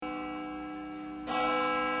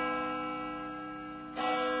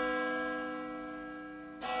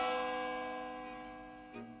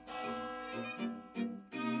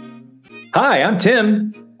Hi, I'm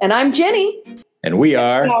Tim. And I'm Jenny. And we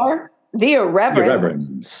are the Irreverends.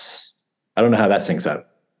 Irreverends. I don't know how that syncs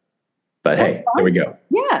up. But hey, there we go.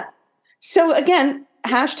 Yeah. So again,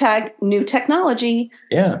 hashtag new technology.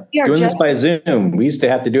 Yeah. Doing this by Zoom. We used to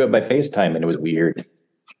have to do it by FaceTime, and it was weird.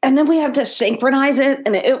 And then we had to synchronize it,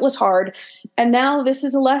 and it was hard. And now this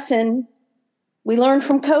is a lesson we learned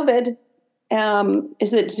from COVID,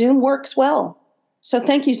 is that Zoom works well. So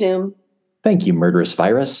thank you, Zoom. Thank you, murderous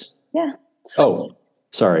virus. Yeah. Oh,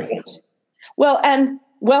 sorry. Well, and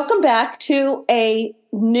welcome back to a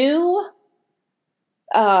new,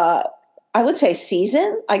 I would say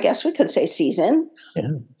season. I guess we could say season. Yeah.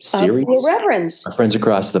 Series. Irreverends. Our friends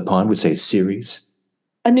across the pond would say series.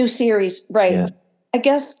 A new series, right. Yeah. I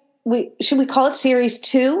guess should we call it series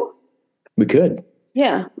 2? We could.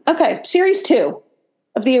 Yeah. Okay. Series 2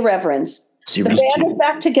 of the Irreverends. Series the band 2 is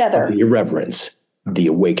back together. Of the Irreverends. The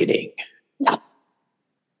Awakening.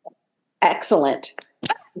 Excellent.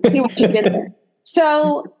 See what you did there.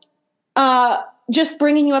 So, just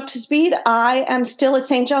bringing you up to speed, I am still at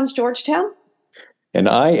St. John's, Georgetown. And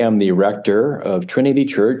I am the rector of Trinity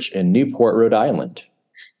Church in Newport, Rhode Island.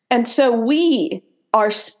 And so we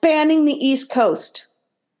are spanning the East Coast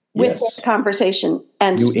with this conversation.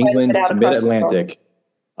 And New England to Mid-Atlantic.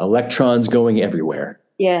 Electrons going everywhere.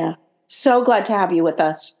 Yeah. So glad to have you with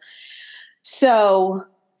us. So...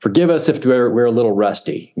 Forgive us if we're a little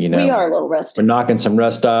rusty, you know. We are a little rusty. We're knocking some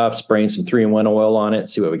rust off, spraying some 3-in-1 oil on it,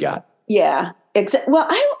 see what we got. Yeah. Well,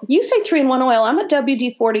 you say 3-in-1 oil. I'm a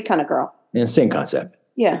WD-40 kind of girl. Yeah, same concept.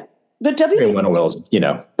 Yeah. But 3-in-1 oil is,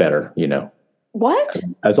 better, What?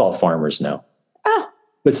 As all farmers know. Oh.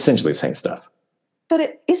 But it's essentially the same stuff.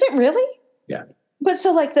 But is it really? Yeah. But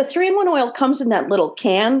so like the 3-in-1 oil comes in that little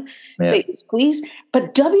can that you squeeze,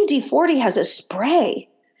 but WD-40 has a spray.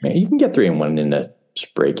 Man, you can get 3-in-1 in the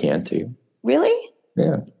spray can too. Really?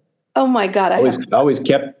 Yeah. Oh my God. I always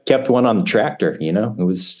kept one on the tractor, it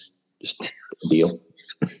was just a deal.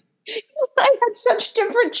 I had such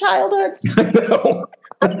different childhoods. I know.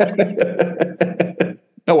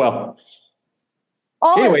 Oh well.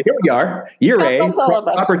 Anyway, here we are. Year A,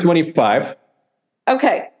 proper 25.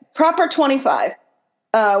 Okay, proper 25.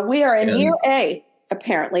 We are in year A,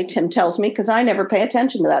 apparently, Tim tells me, because I never pay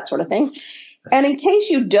attention to that sort of thing. And in case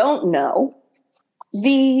you don't know,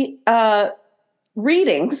 the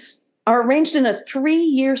readings are arranged in a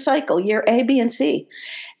 3-year cycle, year A, B, and C.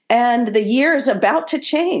 And the year is about to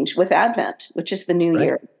change with Advent, which is the new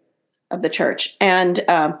year of the church. And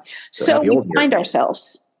so we find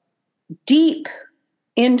ourselves deep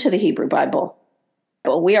into the Hebrew Bible.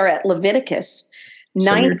 We are at Leviticus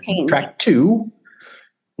 19. Track 2.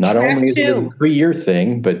 Not only is it a 3-year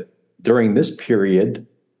thing, but during this period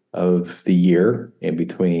of the year in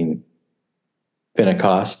between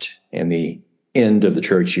Pentecost and the end of the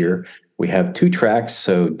church year, we have 2 tracks,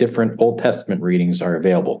 so different Old Testament readings are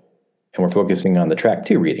available. And we're focusing on the track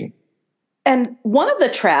 2 reading. And one of the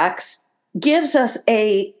tracks gives us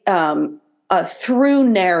a through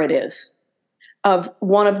narrative of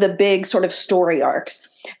one of the big sort of story arcs.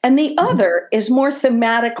 And the other is more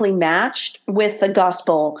thematically matched with the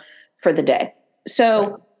gospel for the day.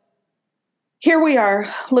 So here we are,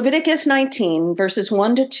 Leviticus 19, verses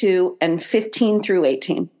 1-2 and 15 through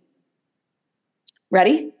 18.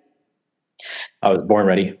 Ready? I was born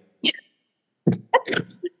ready.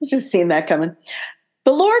 Just seen that coming.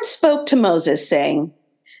 The Lord spoke to Moses, saying,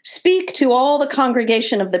 "Speak to all the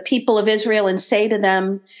congregation of the people of Israel and say to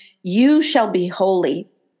them, you shall be holy,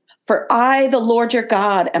 for I, the Lord your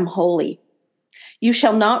God, am holy. You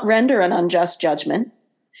shall not render an unjust judgment.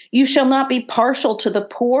 You shall not be partial to the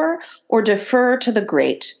poor or defer to the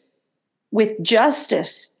great. With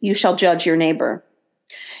justice you shall judge your neighbor.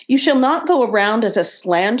 You shall not go around as a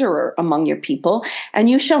slanderer among your people, and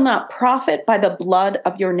you shall not profit by the blood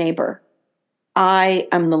of your neighbor. I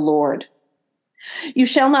am the Lord. You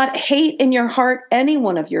shall not hate in your heart any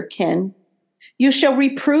one of your kin. You shall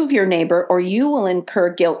reprove your neighbor, or you will incur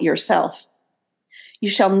guilt yourself. You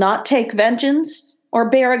shall not take vengeance or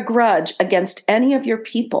bear a grudge against any of your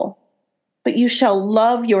people, but you shall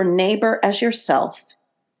love your neighbor as yourself.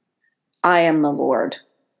 I am the Lord."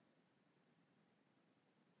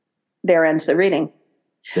 There ends the reading.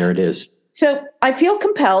 There it is. So I feel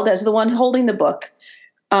compelled, as the one holding the book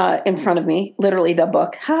in front of me, literally the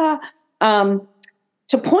book,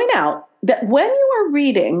 to point out that when you are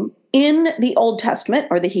reading in the Old Testament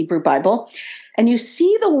or the Hebrew Bible, and you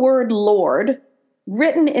see the word Lord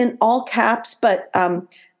written in all caps, but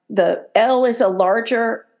the L is a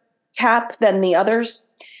larger cap than the others,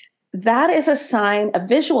 that is a sign, a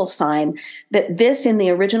visual sign, that this in the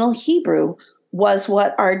original Hebrew was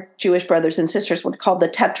what our Jewish brothers and sisters would call the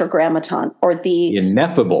tetragrammaton, or the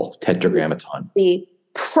ineffable tetragrammaton. The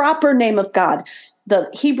proper name of God. The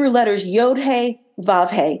Hebrew letters Yod He,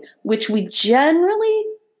 Vav He, which we generally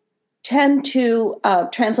tend to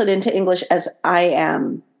translate into English as I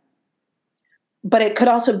am. But it could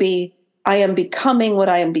also be I am becoming what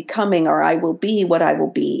I am becoming, or I will be what I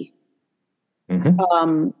will be.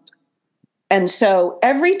 Mm-hmm. And so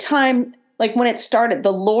every time, like when it started,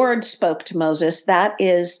 the Lord spoke to Moses. That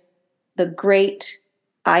is the great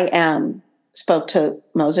I am spoke to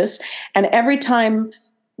Moses. And every time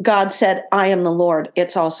God said, I am the Lord,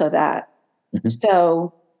 it's also that. Mm-hmm.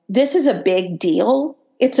 So this is a big deal.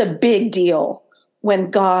 It's a big deal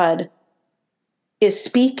when God is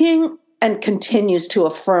speaking and continues to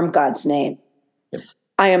affirm God's name. Yep.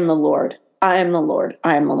 I am the Lord. I am the Lord.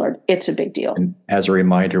 I am the Lord. It's a big deal. And as a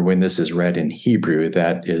reminder, when this is read in Hebrew,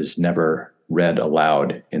 that is never read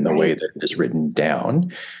aloud in the way that it is written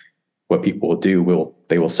down. What people will do,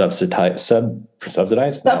 they will subsidize.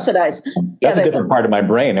 Subsidize. That's a different part of my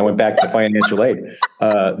brain. I went back to financial aid.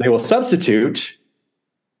 They will substitute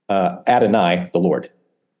Adonai, the Lord.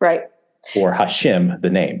 Right. Or Hashem, the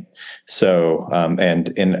name. So, and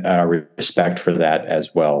in our respect for that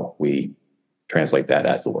as well, we translate that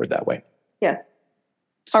as the Lord that way. Yeah.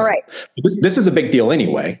 So, all right. This is a big deal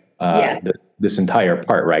anyway. Yes. This entire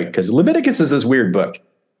part, right? Because Leviticus is this weird book.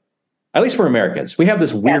 At least for Americans, we have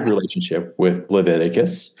this weird relationship with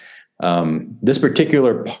Leviticus. This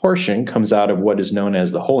particular portion comes out of what is known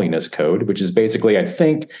as the Holiness Code, which is basically, I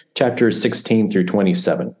think, chapters 16 through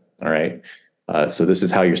 27. All right. So this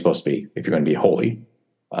is how you're supposed to be if you're going to be holy.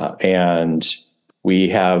 And we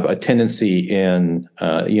have a tendency in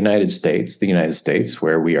the United States,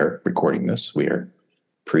 where we are recording this. We are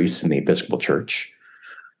priests in the Episcopal Church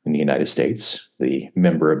in the United States, the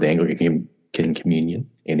member of the Anglican Communion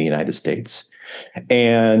in the United States.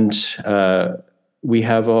 And we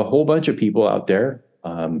have a whole bunch of people out there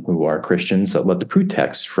who are Christians that love the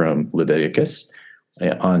pretext from Leviticus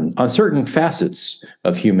on certain facets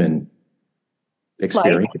of human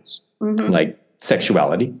experience, like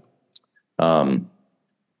sexuality.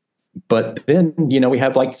 But then, we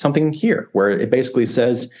have like something here where it basically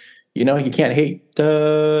says, you can't hate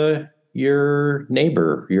your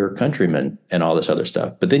neighbor, your countryman, and all this other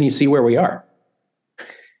stuff. But then you see where we are.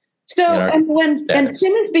 So, and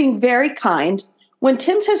Tim is being very kind. When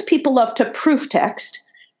Tim says people love to proof text,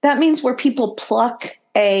 that means where people pluck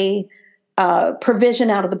a provision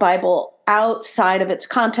out of the Bible outside of its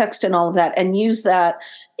context and all of that, and use that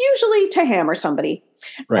usually to hammer somebody.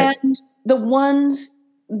 Right. And the ones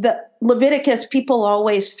that Leviticus, people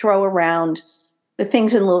always throw around the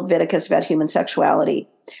things in Leviticus about human sexuality,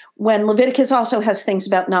 when Leviticus also has things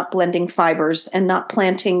about not blending fibers and not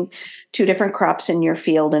planting two different crops in your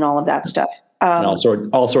field and all of that stuff. And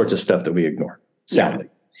all sorts of stuff that we ignore soundly.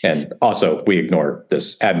 Yeah. And also we ignore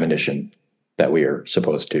this admonition that we are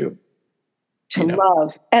supposed to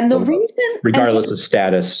love. And the reason, regardless of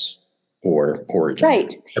status or origin,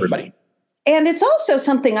 right? Everybody. And it's also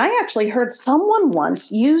something I actually heard someone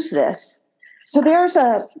once use this. So there's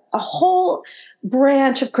a whole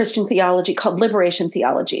branch of Christian theology called liberation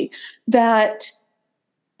theology that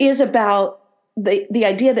is about the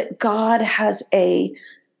idea that God has a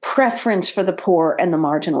preference for the poor and the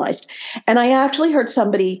marginalized. And I actually heard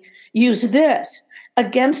somebody use this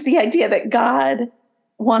against the idea that God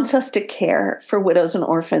wants us to care for widows and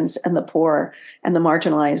orphans and the poor and the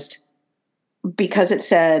marginalized, because it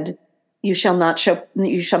said, you shall not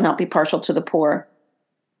be partial to the poor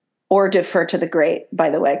or defer to the great,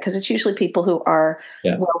 by the way, because it's usually people who are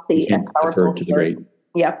wealthy and powerful. Defer to the great.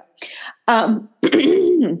 Yeah.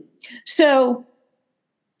 So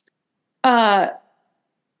part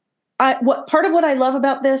of what I love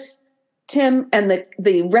about this, Tim, and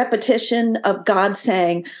the repetition of God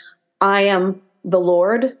saying, I am the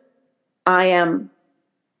Lord, I am.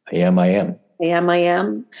 I am. And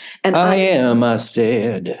I am, I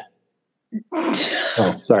said.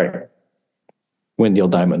 Oh, sorry. With Neil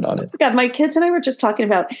Diamond on it. God, my kids and I were just talking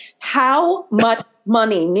about how much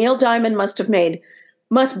money Neil Diamond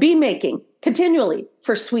must be making continually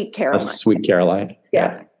for Sweet Caroline. That's Sweet Caroline.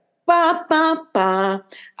 Yeah. Ba, ba, ba.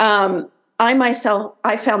 I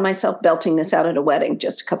found myself belting this out at a wedding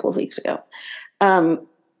just a couple of weeks ago.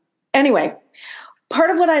 Anyway,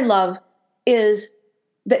 part of what I love is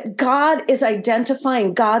that God is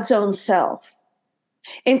identifying God's own self,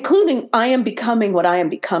 including I am becoming what I am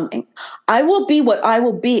becoming. I will be what I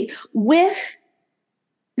will be with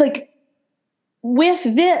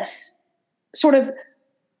this sort of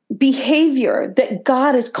behavior that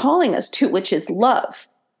God is calling us to, which is love.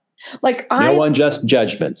 No unjust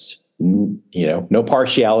judgments. No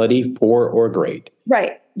partiality, poor or great.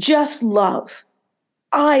 Right. Just love.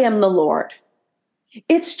 I am the Lord.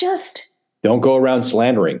 It's just. Don't go around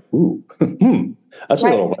slandering. Ooh, that's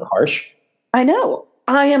right. A little bit harsh. I know.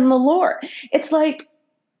 I am the Lord. It's like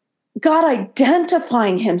God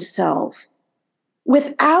identifying himself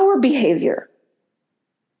with our behavior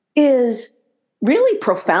is really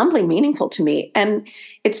profoundly meaningful to me. And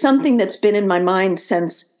it's something that's been in my mind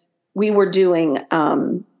since we were doing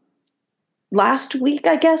last week,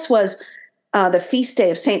 I guess, was the feast day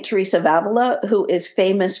of St. Teresa of Avila, who is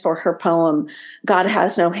famous for her poem, God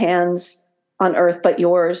has no hands on earth but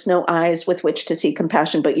yours, no eyes with which to see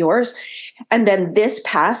compassion but yours. And then this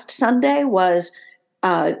past Sunday was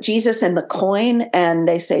Jesus and the coin, and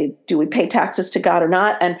they say, do we pay taxes to God or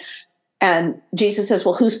not? And Jesus says,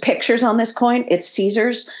 well, whose picture's on this coin? It's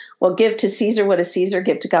Caesar's. Well, give to Caesar what is Caesar,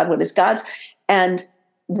 give to God what is God's. And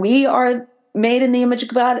we are made in the image of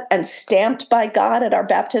God and stamped by God at our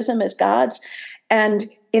baptism as God's. And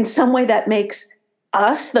in some way that makes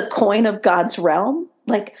us the coin of God's realm.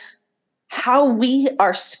 Like how we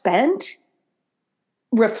are spent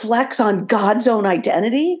reflects on God's own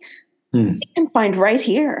identity. You can find right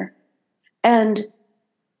here. And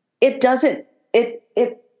it doesn't, it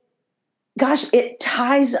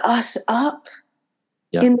ties us up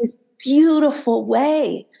in this beautiful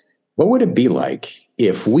way. What would it be like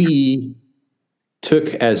if we took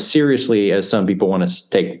as seriously as some people want to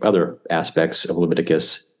take other aspects of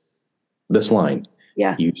Leviticus, this line,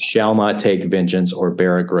 you shall not take vengeance or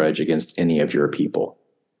bear a grudge against any of your people,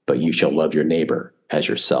 but you shall love your neighbor as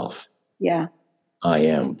yourself. Yeah. I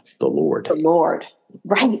am the Lord. The Lord.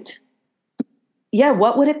 Right. Yeah.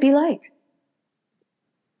 What would it be like?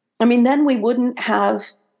 I mean, then we wouldn't have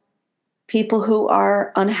people who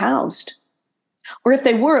are unhoused. Or if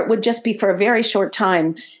they were, it would just be for a very short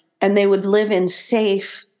time, and they would live in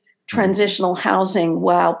safe transitional housing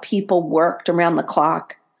while people worked around the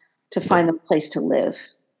clock to find them a place to live.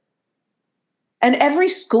 And every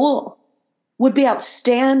school would be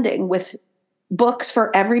outstanding with books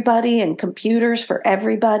for everybody and computers for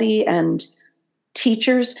everybody and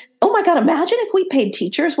teachers. Oh my God, imagine if we paid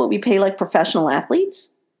teachers what we pay like professional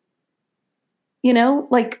athletes.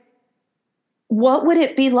 Like what would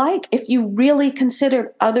it be like if you really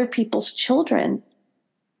considered other people's children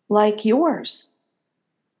like yours?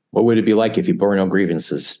 What would it be like if you bore no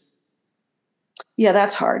grievances? Yeah,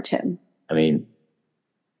 that's hard, Tim. I mean,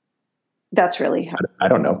 that's really hard. I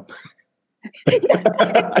don't know.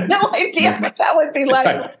 No idea what that would be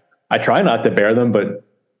like. I try not to bear them, but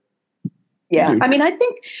yeah, I mean, I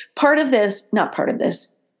think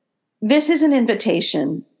this is an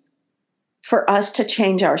invitation for us to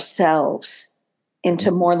change ourselves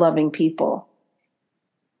into more loving people.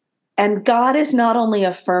 And God is not only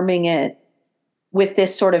affirming it with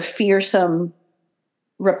this sort of fearsome,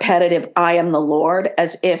 repetitive, I am the Lord,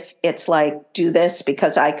 as if it's like, do this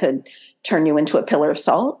because I could turn you into a pillar of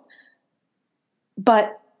salt.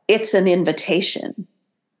 But it's an invitation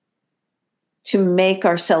to make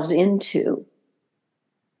ourselves into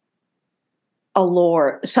a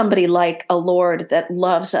Lord, somebody like a Lord that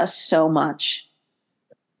loves us so much.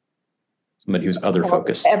 Somebody who's other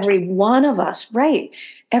focused. Every one of us, right?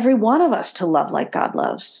 Every one of us to love like God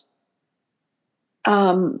loves.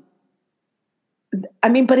 I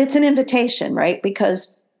mean, but it's an invitation, right?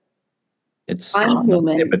 Because it's I'm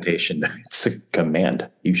human. An invitation. It's a command.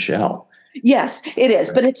 You shall. Yes, it is.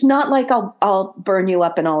 But it's not like I'll burn you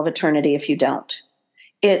up in all of eternity if you don't.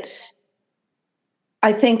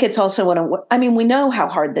 I think it's also we know how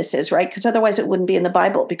hard this is, right? Because otherwise it wouldn't be in the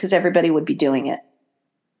Bible because everybody would be doing it.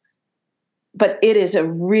 But it is a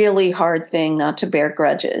really hard thing not to bear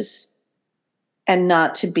grudges and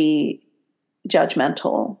not to be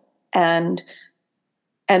judgmental. And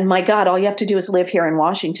my God, all you have to do is live here in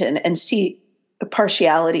Washington and see the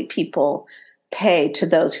partiality people pay to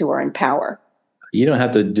those who are in power. You don't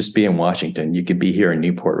have to just be in Washington. You could be here in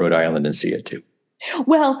Newport, Rhode Island and see it too.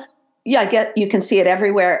 Well, yeah, you can see it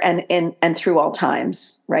everywhere and through all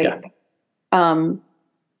times, right? Yeah.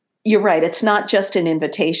 You're right. It's not just an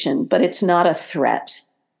invitation, but it's not a threat.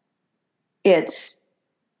 This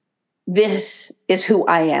is who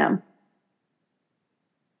I am.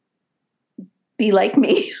 Be like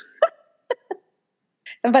me.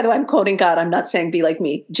 And by the way, I'm quoting God. I'm not saying be like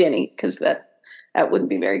me, Ginny, because that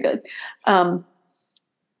wouldn't be very good.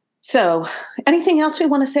 So anything else we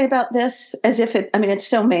want to say about this? It's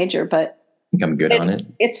so major, but I think I'm good on it.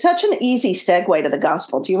 It's such an easy segue to the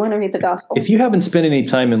gospel. Do you want to read the gospel? If you haven't spent any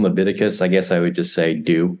time in Leviticus, I guess I would just say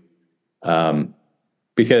do.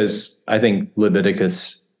 Because I think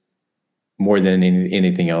Leviticus more than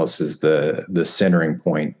anything else is the centering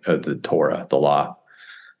point of the Torah, the law.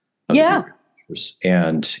 Yeah.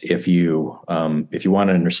 And if you want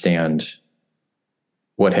to understand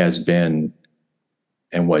what has been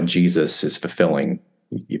and what Jesus is fulfilling,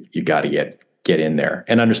 you got to get in there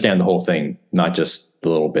and understand the whole thing, not just the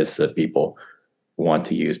little bits that people want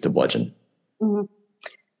to use to bludgeon. Mm-hmm.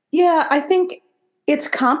 Yeah, I think it's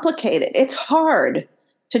complicated. It's hard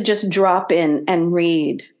to just drop in and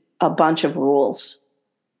read a bunch of rules.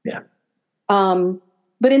 Yeah.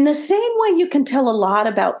 But in the same way, you can tell a lot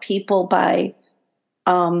about people by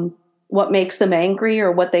what makes them angry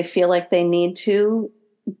or what they feel like they need to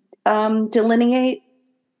delineate.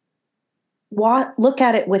 Look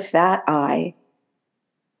at it with that eye.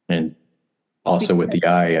 And also with the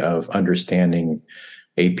eye of understanding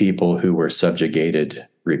a people who were subjugated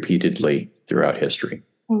repeatedly throughout history,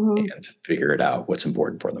 and figure it out what's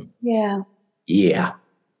important for them. Yeah. Yeah.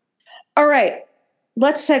 All right.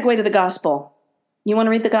 Let's segue to the gospel. You want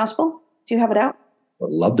to read the gospel? Do you have it out? I'd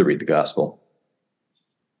love to read the gospel.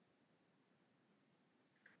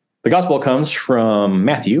 The gospel comes from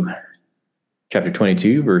Matthew, chapter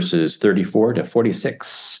 22, verses 34 to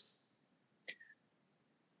 46.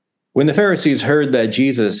 When the Pharisees heard that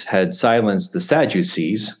Jesus had silenced the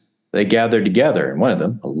Sadducees, they gathered together, and one of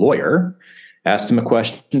them, a lawyer, asked him a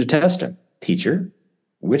question to test him. Teacher,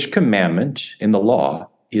 which commandment in the law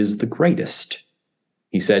is the greatest?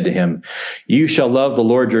 He said to him, you shall love the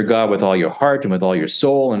Lord your God with all your heart and with all your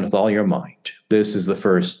soul and with all your mind. This is the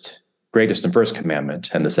greatest and first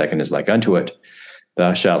commandment, and the second is like unto it.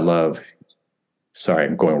 Thou shalt love,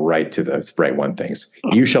 I'm going right to the right one things.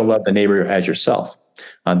 You shall love the neighbor as yourself.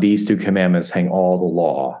 On these two commandments hang all the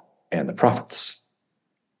law and the prophets.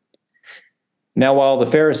 Now, while the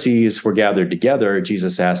Pharisees were gathered together,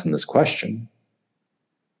 Jesus asked them this question.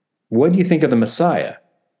 What do you think of the Messiah?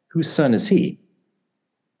 Whose son is he?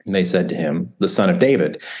 And they said to him, the son of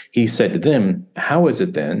David. He said to them, how is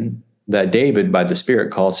it then that David by the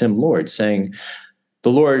Spirit calls him Lord, saying,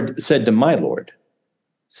 the Lord said to my Lord,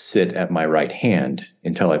 sit at my right hand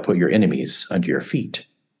until I put your enemies under your feet.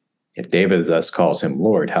 If David thus calls him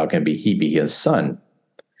Lord, how can he be his son?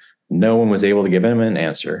 No one was able to give him an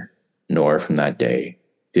answer, nor from that day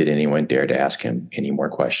did anyone dare to ask him any more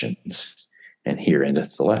questions. And here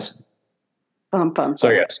endeth the lesson.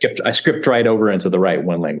 Sorry, I skipped right over into the right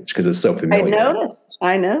one language because it's so familiar.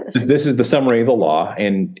 I noticed. This is the summary of the law.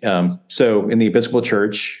 And so in the Episcopal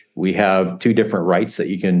Church, we have two different rites that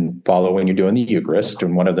you can follow when you're doing the Eucharist.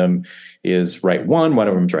 And one of them is Rite 1, one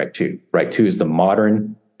of them is Rite 2. Rite 2 is the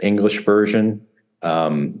modern English version,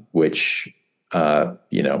 which, I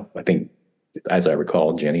think, as I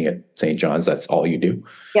recall, Jenny, at St. John's, that's all you do.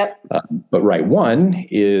 Yep. But Rite 1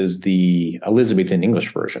 is the Elizabethan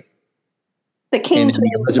English version. The King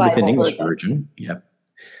James Elizabethan English version. Yeah.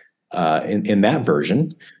 In that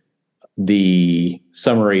version, the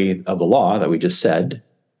summary of the law that we just said,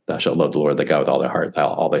 thou shalt love the Lord thy God with all thy heart,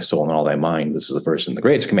 all thy soul, and all thy mind. This is the first and the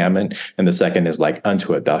greatest commandment. And the second is like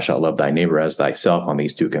unto it, thou shalt love thy neighbor as thyself. On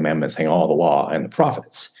these two commandments hang all the law and the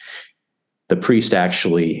prophets. The priest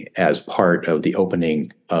actually, as part of the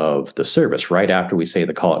opening of the service, right after we say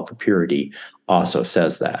the call out for purity, also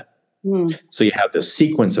says that. So you have this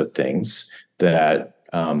sequence of things that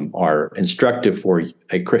are instructive for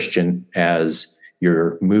a Christian as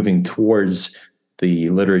you're moving towards the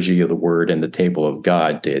liturgy of the word and the table of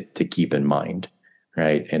God to keep in mind,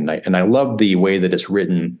 right? And I love the way that it's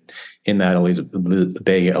written in that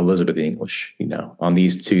Elizabeth English. On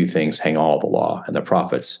these two things hang all the law and the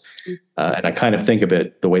prophets, and I kind of think of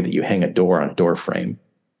it the way that you hang a door on a door frame,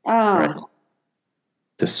 right?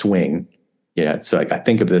 To swing. So I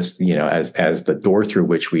think of this, as the door through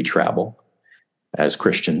which we travel as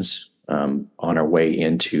Christians on our way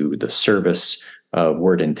into the service of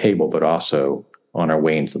word and table, but also on our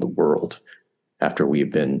way into the world after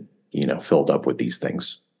we've been, filled up with these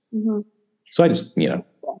things. Mm-hmm. So I just,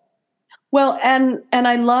 Well, and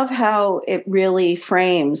I love how it really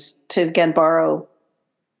frames, to again borrow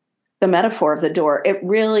the metaphor of the door, it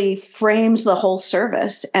really frames the whole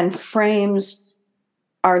service and frames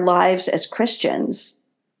our lives as Christians.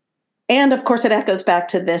 And of course, it echoes back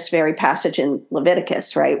to this very passage in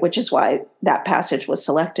Leviticus, right? Which is why that passage was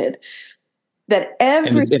selected. That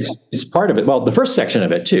it's part of it. Well, the first section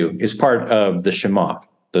of it too is part of the Shema,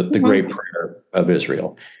 the great prayer of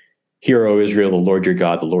Israel. Hear, O Israel, the Lord your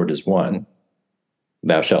God, the Lord is one.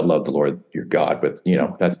 Thou shalt love the Lord your God. But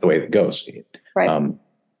that's the way it goes. Right.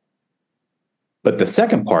 But the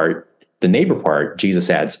second part, the neighbor part, Jesus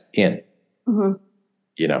adds in. Mm-hmm.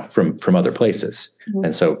 From other places. Mm-hmm.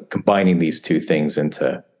 And so combining these two things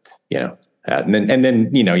into, that. And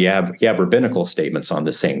then you have rabbinical statements on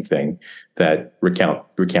the same thing that recount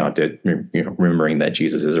it, remembering that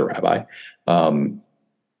Jesus is a rabbi,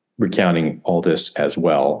 recounting all this as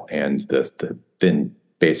well. And then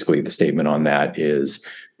basically the statement on that is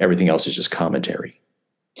everything else is just commentary.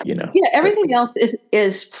 Yeah, everything else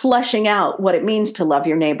is fleshing out what it means to love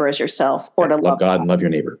your neighbor as yourself, or to love God and love your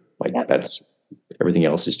neighbor. Like that's everything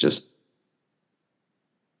else is just.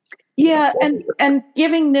 Yeah, and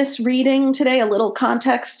giving this reading today a little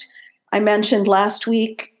context. I mentioned last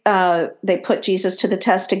week they put Jesus to the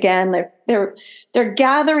test again. They're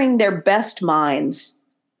gathering their best minds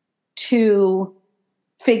to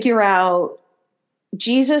figure out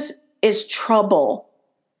Jesus is trouble.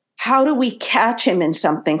 How do we catch him in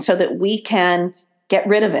something so that we can get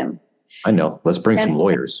rid of him? I know. Let's bring some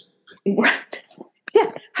lawyers.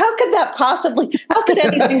 Yeah. How could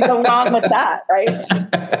anything go wrong with that? Right.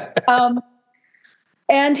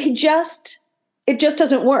 And it just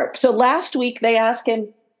doesn't work. So last week they asked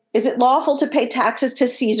him, is it lawful to pay taxes to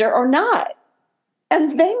Caesar or not?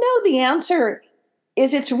 And they know the answer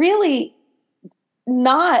is it's really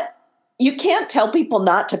not. You can't tell people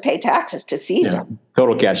not to pay taxes to Caesar. Yeah.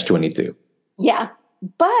 Total catch-22. Yeah.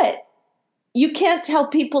 But you can't tell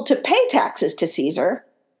people to pay taxes to Caesar,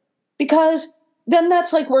 because then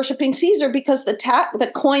that's like worshiping Caesar, because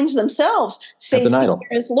the coins themselves say Caesar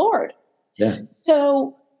is Lord. Yeah.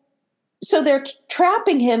 So they're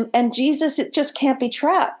trapping him, and Jesus, it just can't be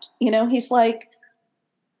trapped. He's like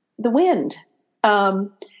the wind.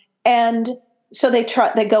 And so they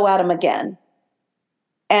go at him again.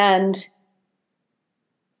 And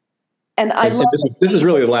I love this is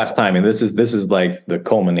really the last time, and this is like the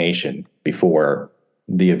culmination before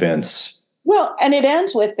the events. Well, and it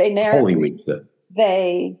ends with Holy Week.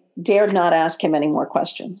 They dared not ask him any more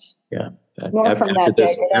questions. Yeah.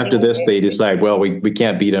 After this, they decide, well, we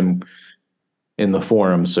can't beat him in the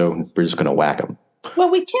forum, so we're just going to whack him. Well,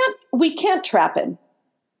 we can't trap him.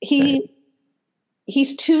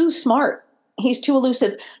 He's too smart. He's too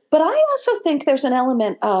elusive. But I also think there's an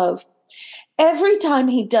element of every time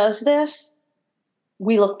he does this,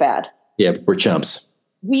 we look bad. Yeah, we're chumps.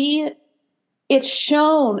 It's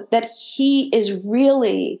shown that he is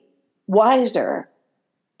really wiser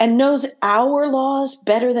and knows our laws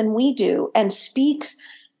better than we do, and speaks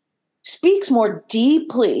more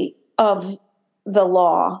deeply of the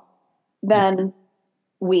law than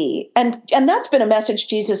we. And that's been a message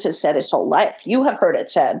Jesus has said his whole life. You have heard it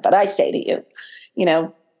said, but I say to you,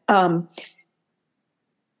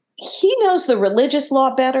 he knows the religious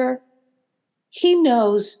law better. He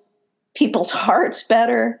knows people's hearts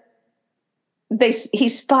better. He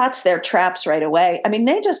spots their traps right away. I mean,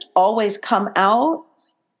 they just always come out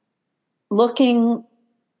looking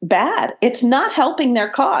bad. It's not helping their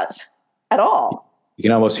cause at all. You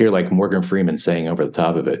can almost hear like Morgan Freeman saying over the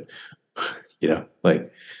top of it,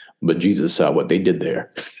 but Jesus saw what they did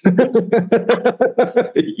there.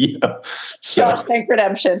 Yeah. So thank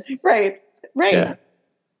redemption. Right.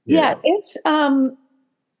 Yeah. It's,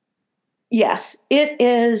 yes, it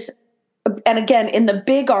is. And again, in the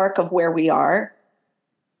big arc of where we are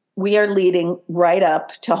leading right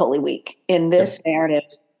up to Holy Week in this narrative.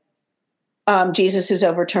 Jesus has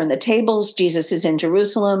overturned the tables. Jesus is in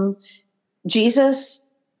Jerusalem.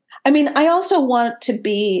 I also want to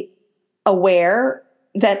be aware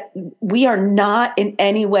that we are not in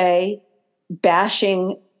any way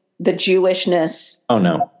bashing the Jewishness. Oh,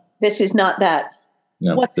 no. This is not that.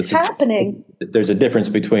 No, what's happening? There's a difference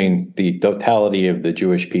between the totality of the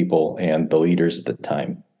Jewish people and the leaders at the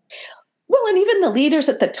time. Well, and even the leaders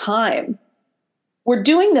at the time were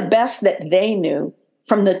doing the best that they knew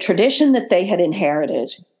from the tradition that they had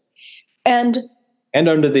inherited. And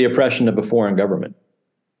under the oppression of a foreign government.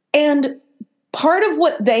 And part of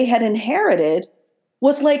what they had inherited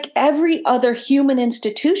was, like every other human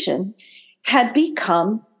institution, had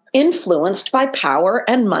become influenced by power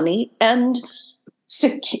and money and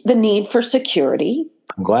the need for security.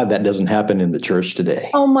 I'm glad that doesn't happen in the church today.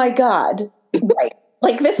 Oh my God. Right.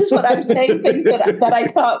 Like, this is what I'm saying, things that I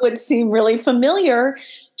thought would seem really familiar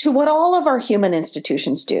to what all of our human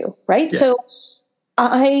institutions do. Right. Yeah. So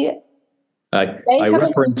I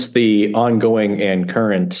reference the ongoing and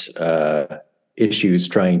current issues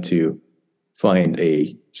trying to find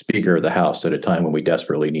a Speaker of the House at a time when we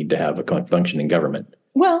desperately need to have a functioning government.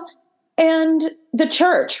 Well, and the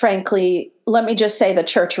church, frankly, let me just say the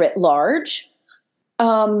church writ large,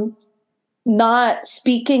 not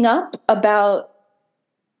speaking up about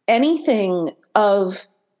anything of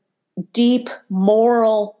deep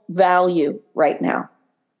moral value right now,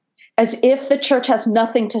 as if the church has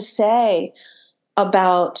nothing to say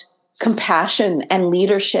about compassion and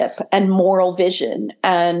leadership and moral vision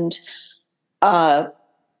and,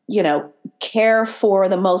 care for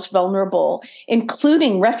the most vulnerable,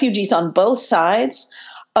 including refugees on both sides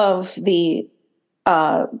of the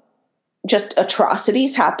just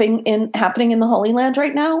atrocities happening in the Holy Land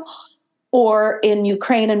right now, or in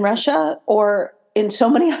Ukraine and Russia, or in so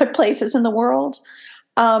many other places in the world.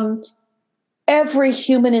 Every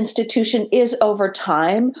human institution is over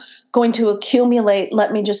time going to accumulate,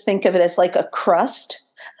 let me just think of it as like a crust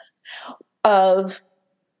of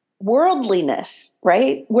worldliness,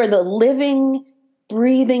 right? Where the living,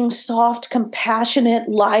 breathing, soft, compassionate,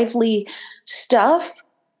 lively stuff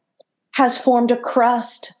has formed a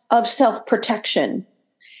crust of self-protection.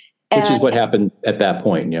 Which is what happened at that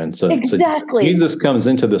point. And so, exactly. So Jesus comes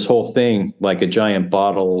into this whole thing like a giant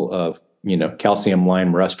bottle of, calcium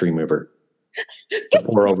lime rust remover to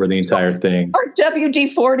pour over the entire thing. Or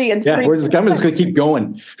WD-40 and I'm just going to keep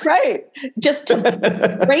going. Right. Just to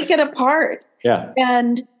break it apart. Yeah.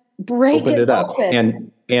 And break it up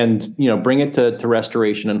open. and bring it to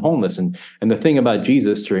restoration and wholeness. And the thing about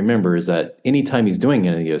Jesus to remember is that anytime he's doing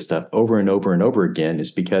any of this stuff over and over and over again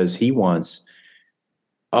is because he wants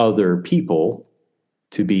other people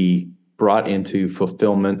to be brought into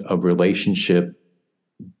fulfillment of relationship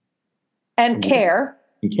and care.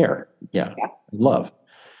 Yeah. Love.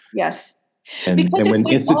 Yes. And when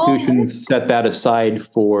institutions set that aside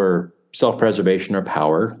for self-preservation or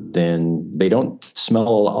power, then they don't smell a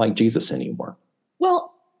lot like Jesus anymore.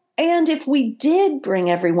 Well, and if we did bring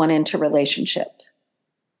everyone into relationship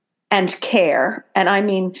and care, and I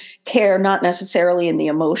mean care not necessarily in the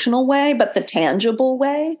emotional way, but the tangible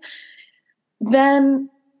way, then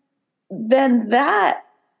that,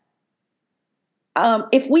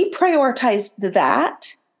 if we prioritized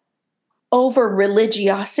that over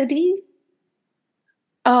religiosity,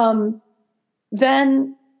 then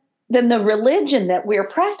the religion that we're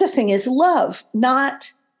practicing is love,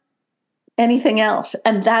 not anything else.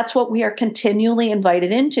 And that's what we are continually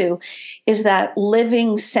invited into, is that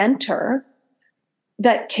living center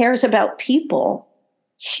that cares about people,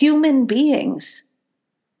 human beings,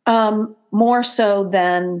 more so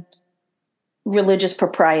than religious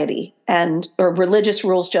propriety or religious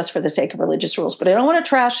rules just for the sake of religious rules. But I don't want to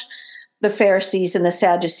trash the Pharisees and the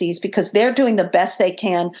Sadducees, because they're doing the best they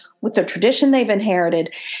can with the tradition they've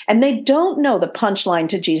inherited. And they don't know the punchline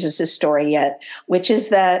to Jesus's story yet, which is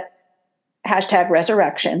that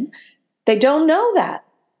 #resurrection. They don't know that.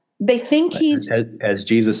 They think he's... As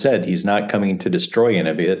Jesus said, he's not coming to destroy any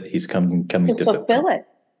of it. He's coming to fulfill it.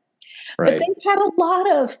 Right. But they've had a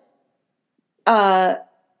lot of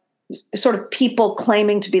sort of people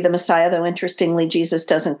claiming to be the Messiah, though interestingly, Jesus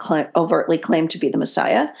doesn't overtly claim to be the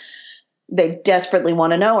Messiah. They desperately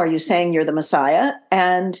want to know, are you saying you're the Messiah?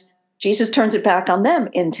 And Jesus turns it back on them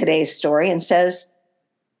in today's story and says,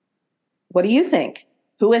 what do you think?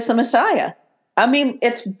 Who is the Messiah? I mean,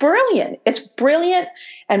 it's brilliant. It's brilliant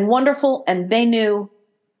and wonderful. And they knew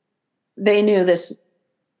this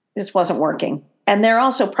wasn't working. And they're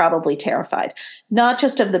also probably terrified, not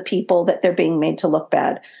just of the people that they're being made to look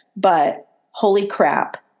bad, but holy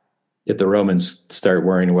crap. If the Romans start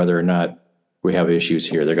worrying whether or not we have issues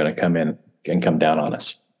here, they're going to come in and come down on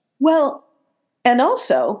us. Well, and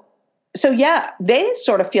also, so yeah, they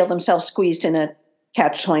sort of feel themselves squeezed in a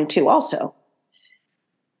catch-22 also,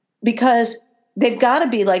 because they've got to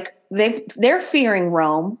be like, they're fearing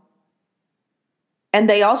Rome, and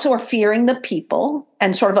they also are fearing the people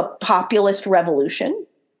and sort of a populist revolution.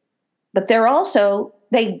 But they're also,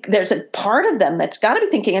 there's a part of them that's got to be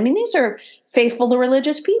thinking, I mean, these are faithful to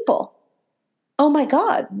religious people. Oh my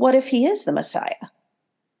God, what if he is the Messiah?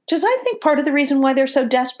 Which is, I think, part of the reason why they're so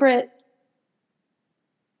desperate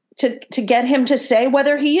to get him to say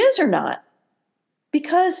whether he is or not.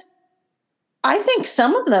 Because I think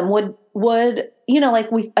some of them would like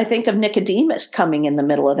I think of Nicodemus coming in the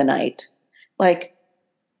middle of the night. Like,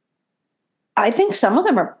 I think some of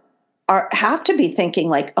them have to be thinking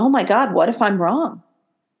like, oh my God, what if I'm wrong?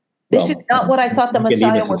 This is not what I thought the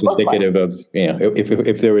Messiah would look like. Indicative of,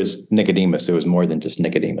 if there was Nicodemus, it was more than just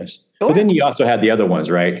Nicodemus. Sure. But then you also had the other ones,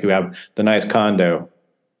 right, who have the nice condo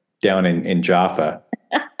down in Jaffa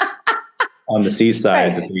on the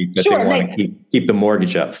seaside, right, that they want to keep the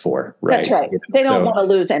mortgage up for, right? That's right. They don't want to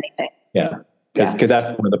lose anything. Yeah, because that's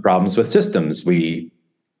one of the problems with systems. You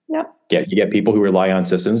get people who rely on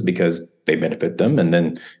systems because they benefit them, and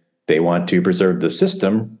then they want to preserve the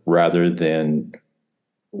system rather than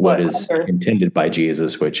what is intended by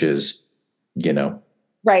Jesus, which is,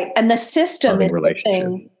 right. And the system is the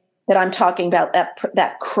thing that I'm talking about,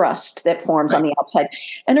 that crust that forms on the outside.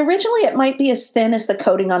 And originally it might be as thin as the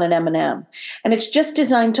coating on an M&M, and it's just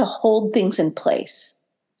designed to hold things in place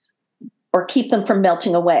or keep them from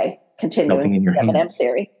melting away, continuing Melting in your the M&M hands.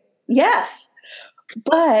 theory. Yes.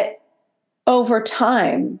 But over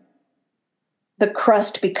time, the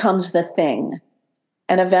crust becomes the thing.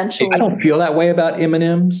 And eventually, I don't feel that way about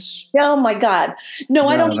M&Ms. Oh my God. No,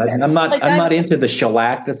 I don't either. I'm not into the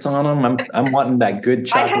shellac that's on them. I'm wanting that good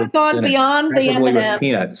chocolate. I have gone beyond the M&M. With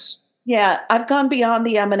peanuts. Yeah, I've gone beyond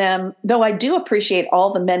the M&M, though I do appreciate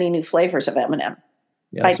all the many new flavors of M&M.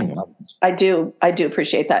 Yeah, I do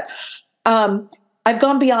appreciate that. I've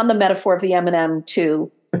gone beyond the metaphor of the M&M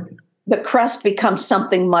to the crust becomes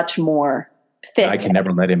something much more thick. I can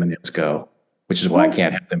never let M&Ms go, which is why I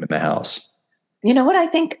can't have them in the house. You know what I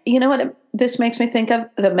think? You know what this makes me think of?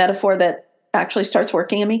 The metaphor that actually starts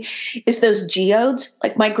working in me is those geodes.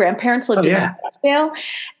 Like my grandparents lived in Scottsdale,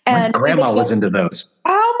 and my grandma was into those.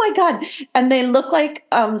 Oh my God! And they look like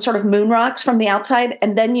sort of moon rocks from the outside,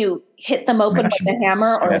 and then you hit them open with a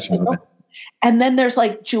hammer or a sickle, and then there's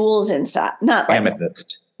like jewels inside. Not like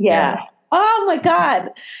amethyst. Yeah. Oh my God.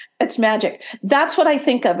 It's magic. That's what I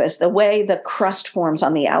think of as the way the crust forms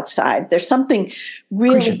on the outside. There's something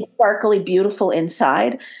really sparkly, beautiful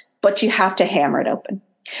inside, but you have to hammer it open.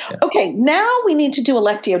 Yeah. Okay, now we need to do a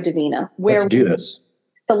Lectio Divina, where Let's do this.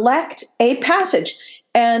 Select a passage.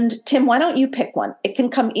 And Tim, why don't you pick one? It can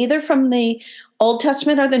come either from the Old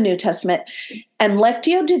Testament or the New Testament. And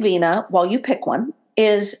Lectio Divina, while you pick one,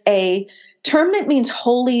 is a term that means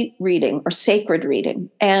holy reading or sacred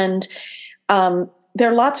reading. And there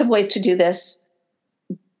are lots of ways to do this,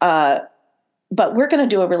 but we're going to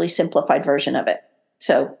do a really simplified version of it.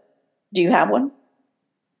 So do you have one?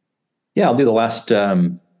 Yeah, I'll do the last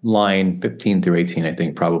line 15 through 18, I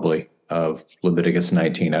think, probably, of Leviticus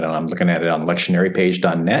 19. I don't know. I'm looking at it on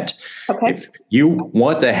lectionarypage.net. Okay. If you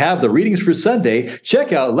want to have the readings for Sunday,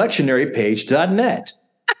 check out lectionarypage.net.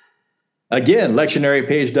 Again,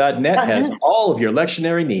 lectionarypage.net has all of your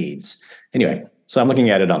lectionary needs. Anyway, so I'm looking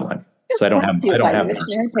at it online. So I don't have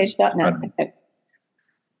lectionarypage.net.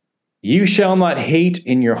 You shall not hate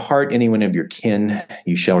in your heart any one of your kin.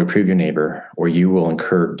 You shall reprove your neighbor, or you will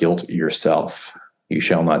incur guilt yourself. You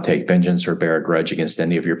shall not take vengeance or bear a grudge against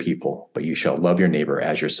any of your people, but you shall love your neighbor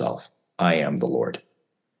as yourself. I am the Lord.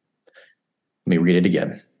 Let me read it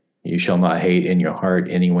again. You shall not hate in your heart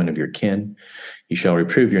any one of your kin. You shall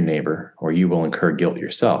reprove your neighbor, or you will incur guilt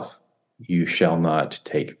yourself. You shall not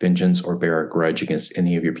take vengeance or bear a grudge against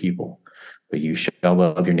any of your people, but you shall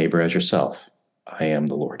love your neighbor as yourself. I am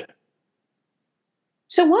the Lord.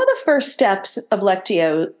 So one of the first steps of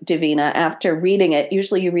Lectio Divina after reading it,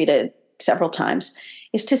 usually you read it several times,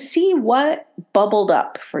 is to see what bubbled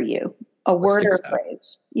up for you, a word or a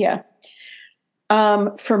phrase. Yeah.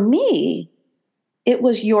 For me, it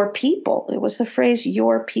was your people. It was the phrase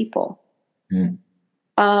your people.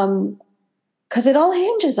 Because it all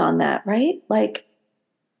hinges on that, right? Like,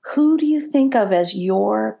 who do you think of as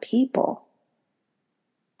your people?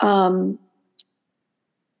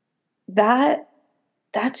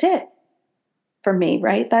 That's it for me,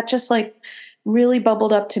 right? That just like really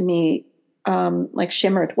bubbled up to me, like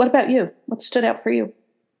shimmered. What about you? What stood out for you?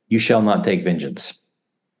 You shall not take vengeance.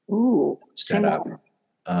 Ooh, stood out.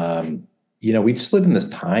 We just live in this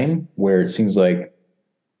time where it seems like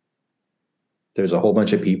there's a whole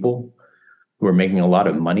bunch of people who are making a lot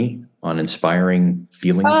of money on inspiring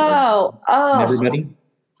feelings in everybody.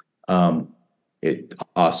 It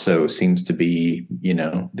also seems to be,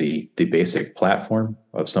 the basic platform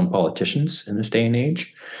of some politicians in this day and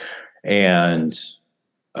age. And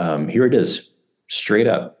here it is, straight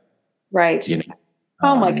up. Right.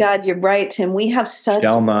 Oh my God, you're right, Tim. We have such.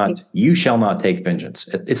 You shall not take vengeance.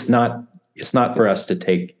 It's not for us to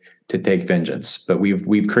take vengeance, but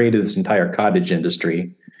we've created this entire cottage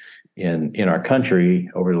industry in our country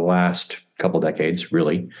over the last couple decades,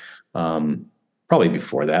 really. Probably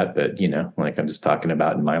before that, but like I'm just talking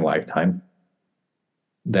about in my lifetime,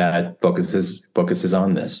 that focuses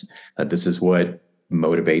on this. That this is what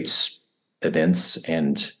motivates events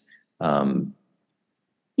and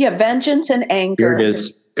vengeance and anger. Here it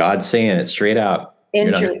is, God saying it straight out.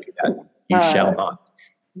 You're not going to do that. You shall not.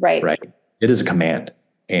 Right. It is a command.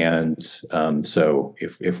 And so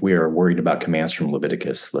if we are worried about commands from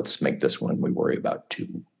Leviticus, let's make this one we worry about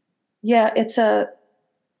too. Yeah,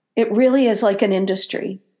 it really is like an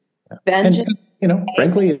industry. Vengeance. And,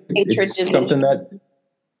 frankly, it's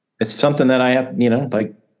something that I have,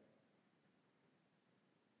 like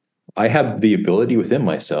I have the ability within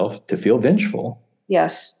myself to feel vengeful.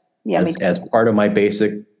 Yes. Yeah. As part of my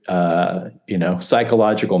basic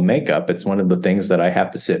psychological makeup. It's one of the things that I have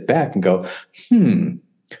to sit back and go,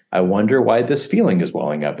 I wonder why this feeling is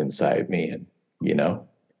welling up inside me. And,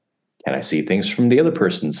 can I see things from the other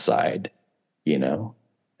person's side? And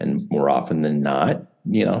more often than not,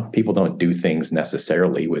 people don't do things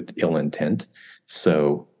necessarily with ill intent.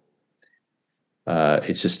 So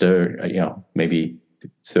it's just maybe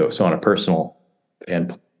so on a personal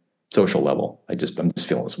and social level, I'm just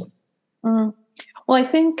feeling this one. Well, I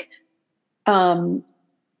think, Tim,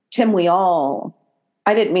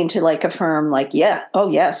 I didn't mean to affirm oh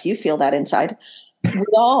yes, you feel that inside. We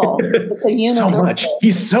all, it's a universal. So much.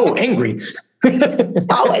 He's so angry.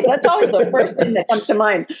 That's always the first thing that comes to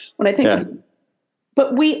mind when I think of it.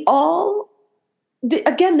 But we all,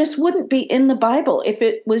 again, this wouldn't be in the Bible if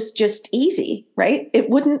it was just easy, right?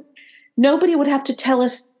 Nobody would have to tell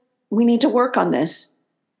us we need to work on this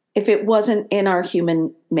if it wasn't in our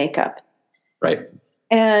human makeup. Right.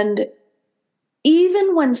 And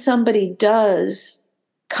even when somebody does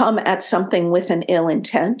come at something with an ill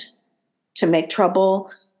intent to make trouble,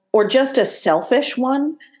 or just a selfish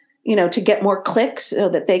one, to get more clicks so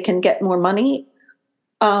that they can get more money,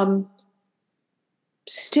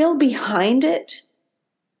 still behind it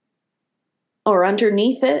or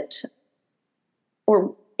underneath it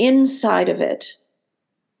or inside of it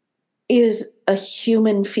is a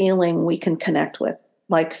human feeling we can connect with,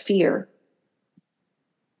 like fear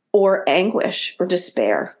or anguish or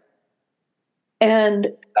despair and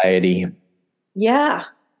anxiety. Yeah.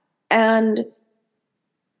 And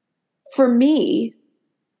for me,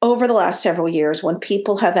 over the last several years, when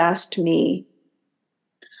people have asked me,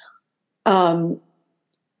 how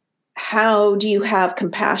do you have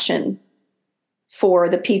compassion for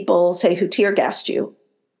the people, say, who tear gassed you?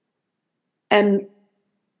 And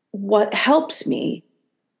what helps me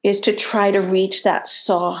is to try to reach that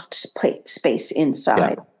soft space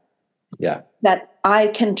inside. Yeah. That I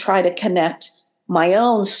can try to connect my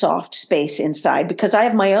own soft space inside, because I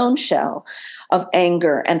have my own shell of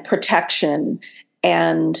anger and protection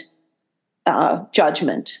and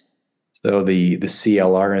judgment. So the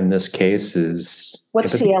CLR in this case is...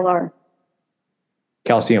 What's CLR?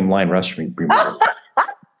 Calcium line removal.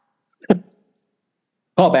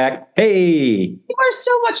 Call back. Hey! You are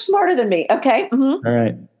so much smarter than me. Okay. Mm-hmm. All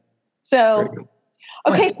right. So,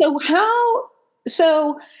 okay.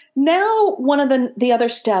 So now one of the other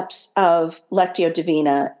steps of Lectio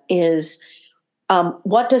Divina is,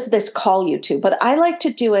 what does this call you to? But I like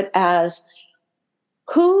to do it as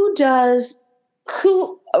who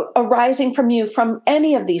arising from you, from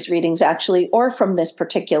any of these readings actually, or from this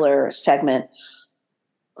particular segment,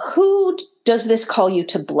 who does this call you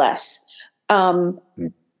to bless?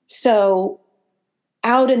 So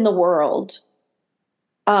out in the world,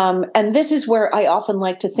 and this is where I often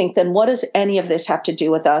like to think, then what does any of this have to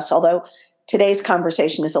do with us? Although today's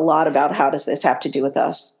conversation is a lot about how does this have to do with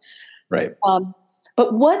us? Right.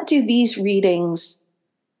 But what do these readings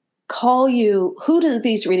call you? Who do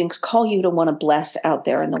these readings call you to want to bless out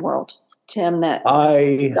there in the world? Tim, that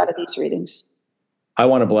out of these readings. I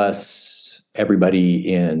want to bless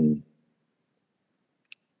everybody in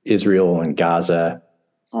Israel and Gaza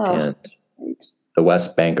and the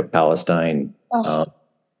West Bank of Palestine.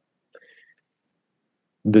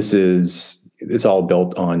 It's all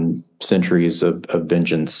built on centuries of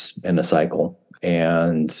vengeance and a cycle.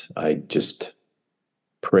 And I just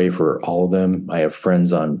pray for all of them. I have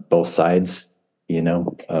friends on both sides,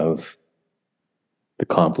 of the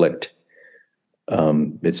conflict.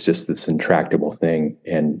 It's just this intractable thing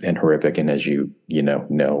and horrific. And as you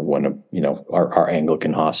know, one of our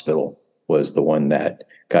Anglican hospital was the one that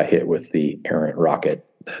got hit with the errant rocket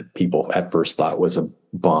that people at first thought was a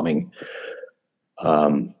bombing.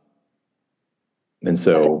 And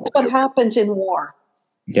so what happens in war?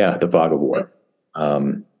 Yeah, the fog of war.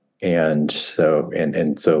 And so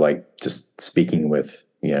just speaking with,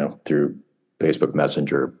 through Facebook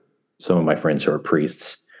Messenger, some of my friends who are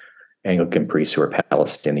priests, Anglican priests who are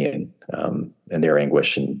Palestinian, and their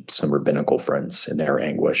anguish, and some rabbinical friends and their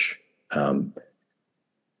anguish, and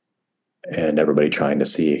everybody trying to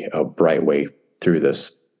see a bright way through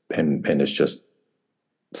this, and it's just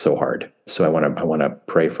so hard. So I want to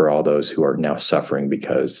pray for all those who are now suffering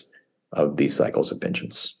because of these cycles of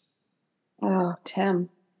vengeance. Oh, Tim.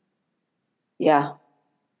 Yeah.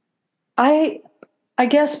 I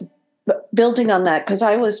guess building on that, because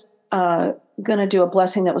I was going to do a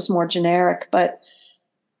blessing that was more generic, but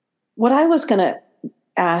what I was going to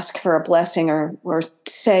ask for a blessing or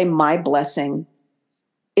say my blessing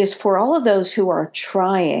is for all of those who are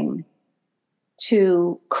trying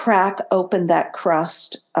to crack open that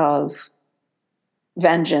crust of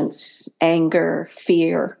vengeance, anger,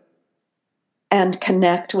 fear, and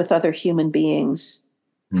connect with other human beings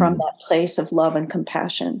from that place of love and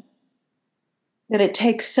compassion. That it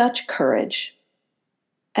takes such courage.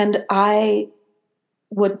 And I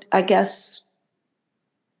guess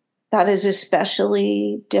that is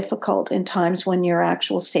especially difficult in times when your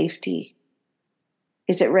actual safety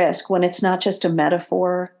is at risk, when it's not just a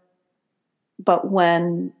metaphor, but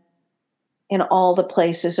when in all the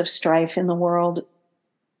places of strife in the world,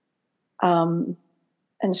 and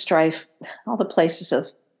strife, all the places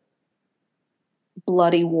of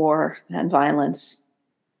bloody war and violence,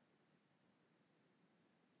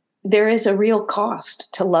 there is a real cost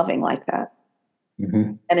to loving like that.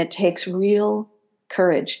 Mm-hmm. And it takes real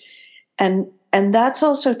courage. And that's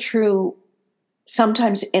also true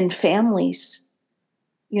sometimes in families,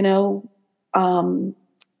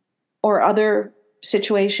 or other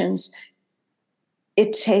situations.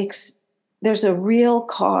 There's a real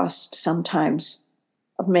cost sometimes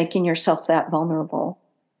of making yourself that vulnerable.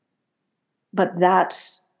 But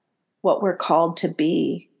that's what we're called to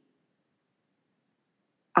be.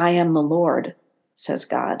 I am the Lord, says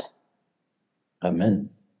God. Amen.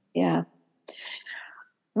 Yeah.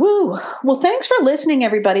 Woo. Well, thanks for listening,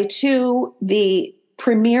 everybody, to the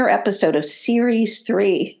premiere episode of Series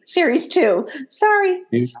 2. Sorry. Series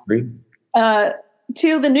 3. To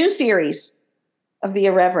the new series of the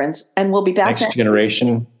Irreverends. And we'll be back next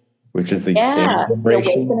generation, which is the same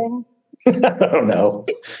generation. The awakening. I don't know.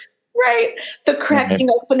 Right. The cracking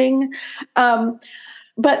opening.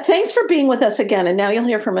 But thanks for being with us again. And now you'll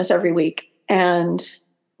hear from us every week. And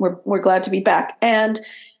we're glad to be back. And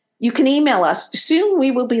you can email us. Soon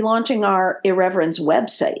we will be launching our Irreverends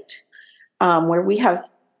website, where we have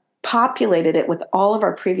populated it with all of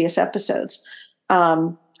our previous episodes.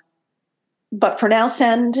 But for now,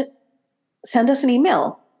 send us an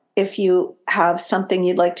email if you have something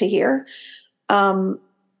you'd like to hear. For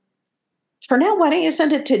now, why don't you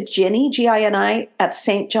send it to Ginny, Gini, at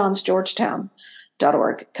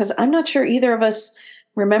stjohnsgeorgetown.org, because I'm not sure either of us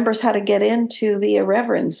remembers how to get into the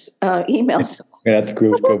Irreverends emails. We're going to have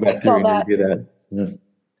to go back through and review that. Yeah.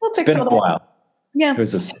 It's been a while. Yeah.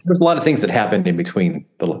 There's a lot of things that happened in between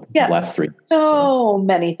the last 3 years. So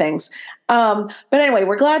many things. But anyway,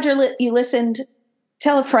 we're glad you listened.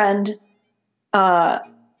 Tell a friend.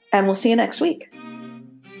 And we'll see you next week.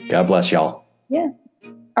 God bless y'all. Yeah.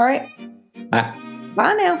 All right. Bye.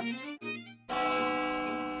 Bye now.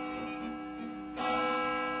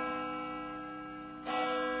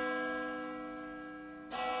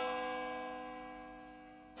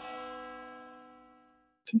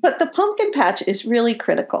 But the pumpkin patch is really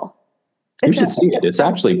critical. You should see it. It's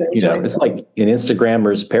actually, it's like an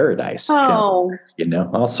Instagrammer's paradise. Oh.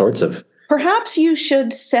 All sorts of. Perhaps you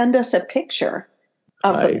should send us a picture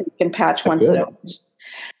of the pumpkin patch once it opens.